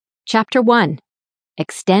Chapter 1.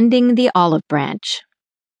 Extending the Olive Branch.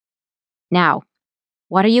 Now,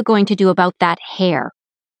 what are you going to do about that hair?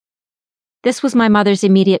 This was my mother's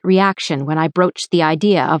immediate reaction when I broached the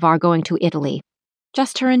idea of our going to Italy.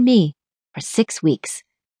 Just her and me, for 6 weeks.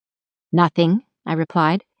 Nothing, I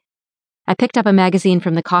replied. I picked up a magazine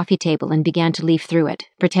from the coffee table and began to leaf through it,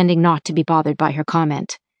 pretending not to be bothered by her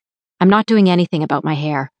comment. I'm not doing anything about my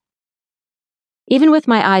hair. Even with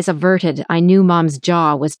my eyes averted, I knew Mom's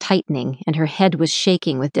jaw was tightening and her head was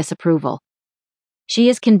shaking with disapproval. She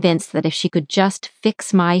is convinced that if she could just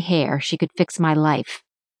fix my hair, she could fix my life.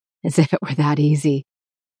 As if it were that easy.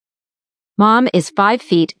 Mom is 5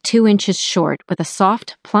 feet 2 inches short with a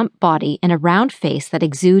soft, plump body and a round face that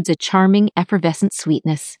exudes a charming, effervescent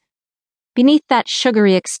sweetness. Beneath that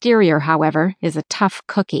sugary exterior, however, is a tough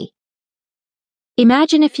cookie.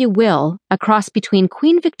 Imagine, if you will, a cross between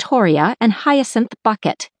Queen Victoria and Hyacinth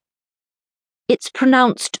Bucket. It's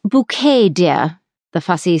pronounced bouquet, dear, the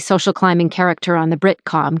fussy social climbing character on the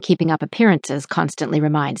Britcom Keeping Up Appearances constantly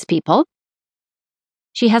reminds people.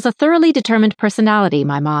 She has a thoroughly determined personality,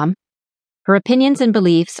 my mom. Her opinions and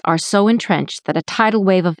beliefs are so entrenched that a tidal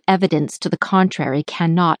wave of evidence to the contrary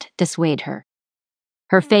cannot dissuade her.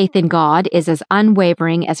 Her faith in God is as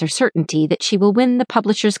unwavering as her certainty that she will win the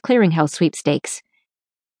Publishers Clearinghouse sweepstakes.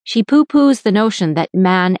 She pooh-poohs the notion that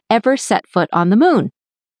man ever set foot on the moon.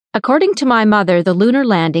 According to my mother, the lunar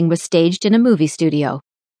landing was staged in a movie studio.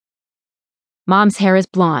 Mom's hair is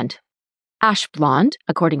blonde. Ash blonde,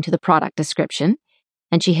 according to the product description,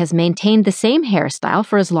 and she has maintained the same hairstyle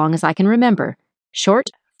for as long as I can remember. Short,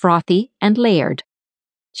 frothy, and layered.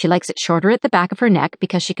 She likes it shorter at the back of her neck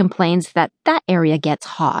because she complains that that area gets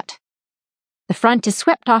hot. The front is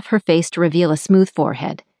swept off her face to reveal a smooth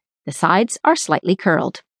forehead. The sides are slightly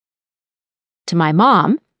curled. To my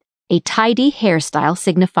mom, a tidy hairstyle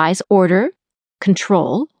signifies order,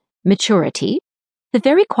 control, maturity, the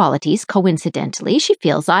very qualities, coincidentally, she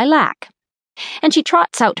feels I lack. And she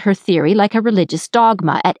trots out her theory like a religious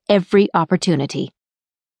dogma at every opportunity.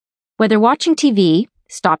 Whether watching TV,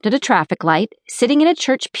 stopped at a traffic light, sitting in a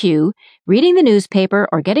church pew, reading the newspaper,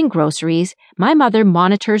 or getting groceries, my mother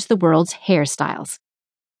monitors the world's hairstyles.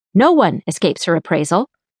 No one escapes her appraisal.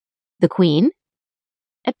 The Queen?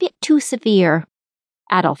 A bit too severe.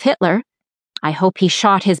 Adolf Hitler? I hope he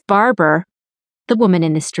shot his barber. The woman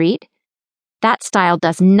in the street? That style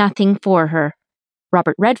does nothing for her.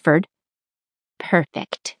 Robert Redford?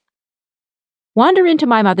 Perfect. Wander into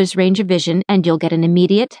my mother's range of vision and you'll get an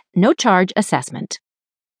immediate, no-charge assessment.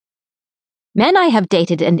 Men I have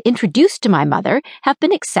dated and introduced to my mother have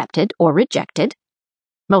been accepted or rejected,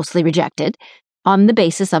 mostly rejected, on the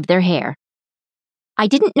basis of their hair. I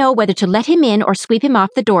didn't know whether to let him in or sweep him off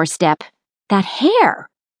the doorstep. That hair!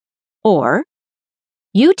 Or,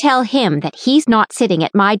 you tell him that he's not sitting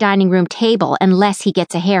at my dining room table unless he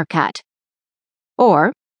gets a haircut.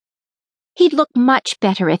 Or, he'd look much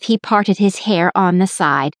better if he parted his hair on the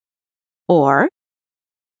side. Or,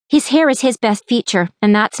 his hair is his best feature,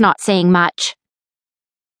 and that's not saying much.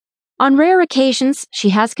 On rare occasions, she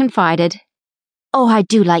has confided, "Oh, I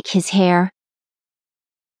do like his hair."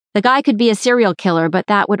 The guy could be a serial killer, but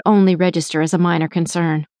that would only register as a minor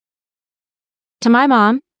concern. To my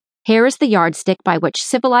mom, hair is the yardstick by which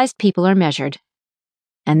civilized people are measured.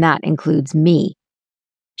 And that includes me.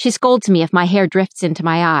 She scolds me if my hair drifts into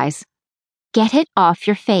my eyes. Get it off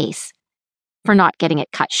your face. For not getting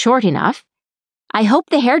it cut short enough. I hope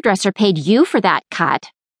the hairdresser paid you for that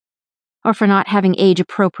cut. Or for not having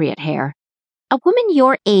age-appropriate hair. A woman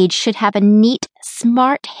your age should have a neat,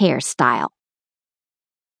 smart hairstyle.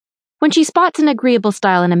 When she spots an agreeable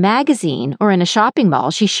style in a magazine or in a shopping mall,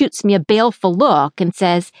 she shoots me a baleful look and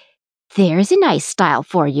says, "There's a nice style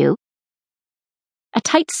for you." A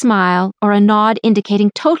tight smile or a nod indicating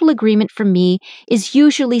total agreement from me is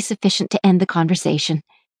usually sufficient to end the conversation,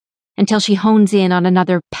 until she hones in on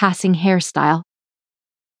another passing hairstyle.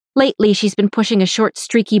 Lately, she's been pushing a short,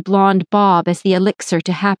 streaky blonde bob as the elixir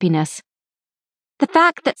to happiness. The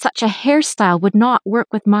fact that such a hairstyle would not work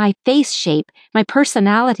with my face shape, my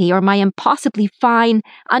personality, or my impossibly fine,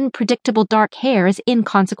 unpredictable dark hair is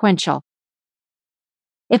inconsequential.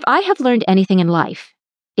 If I have learned anything in life,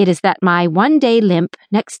 it is that my one-day limp,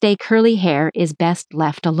 next-day curly hair is best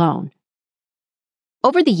left alone.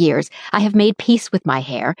 Over the years, I have made peace with my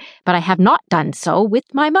hair, but I have not done so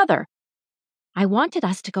with my mother. I wanted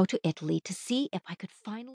us to go to Italy to see if I could finally